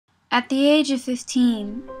At the age of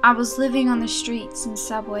 15, I was living on the streets and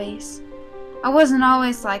subways. I wasn't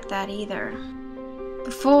always like that either.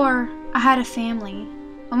 Before, I had a family.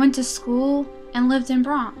 I went to school and lived in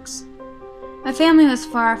Bronx. My family was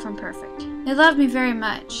far from perfect. They loved me very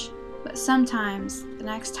much, but sometimes the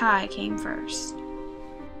next high came first.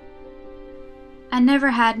 I never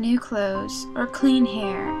had new clothes or clean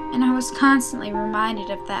hair, and I was constantly reminded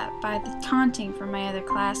of that by the taunting from my other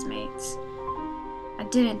classmates. I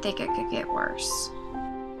didn't think it could get worse.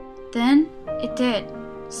 Then, it did.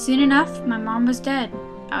 Soon enough, my mom was dead.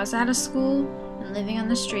 I was out of school and living on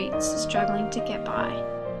the streets, struggling to get by.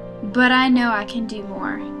 But I know I can do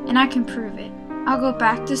more, and I can prove it. I'll go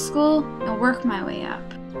back to school and work my way up.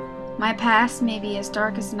 My past may be as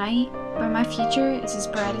dark as night, but my future is as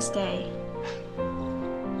bright as day.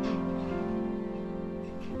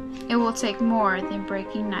 It will take more than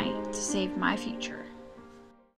breaking night to save my future.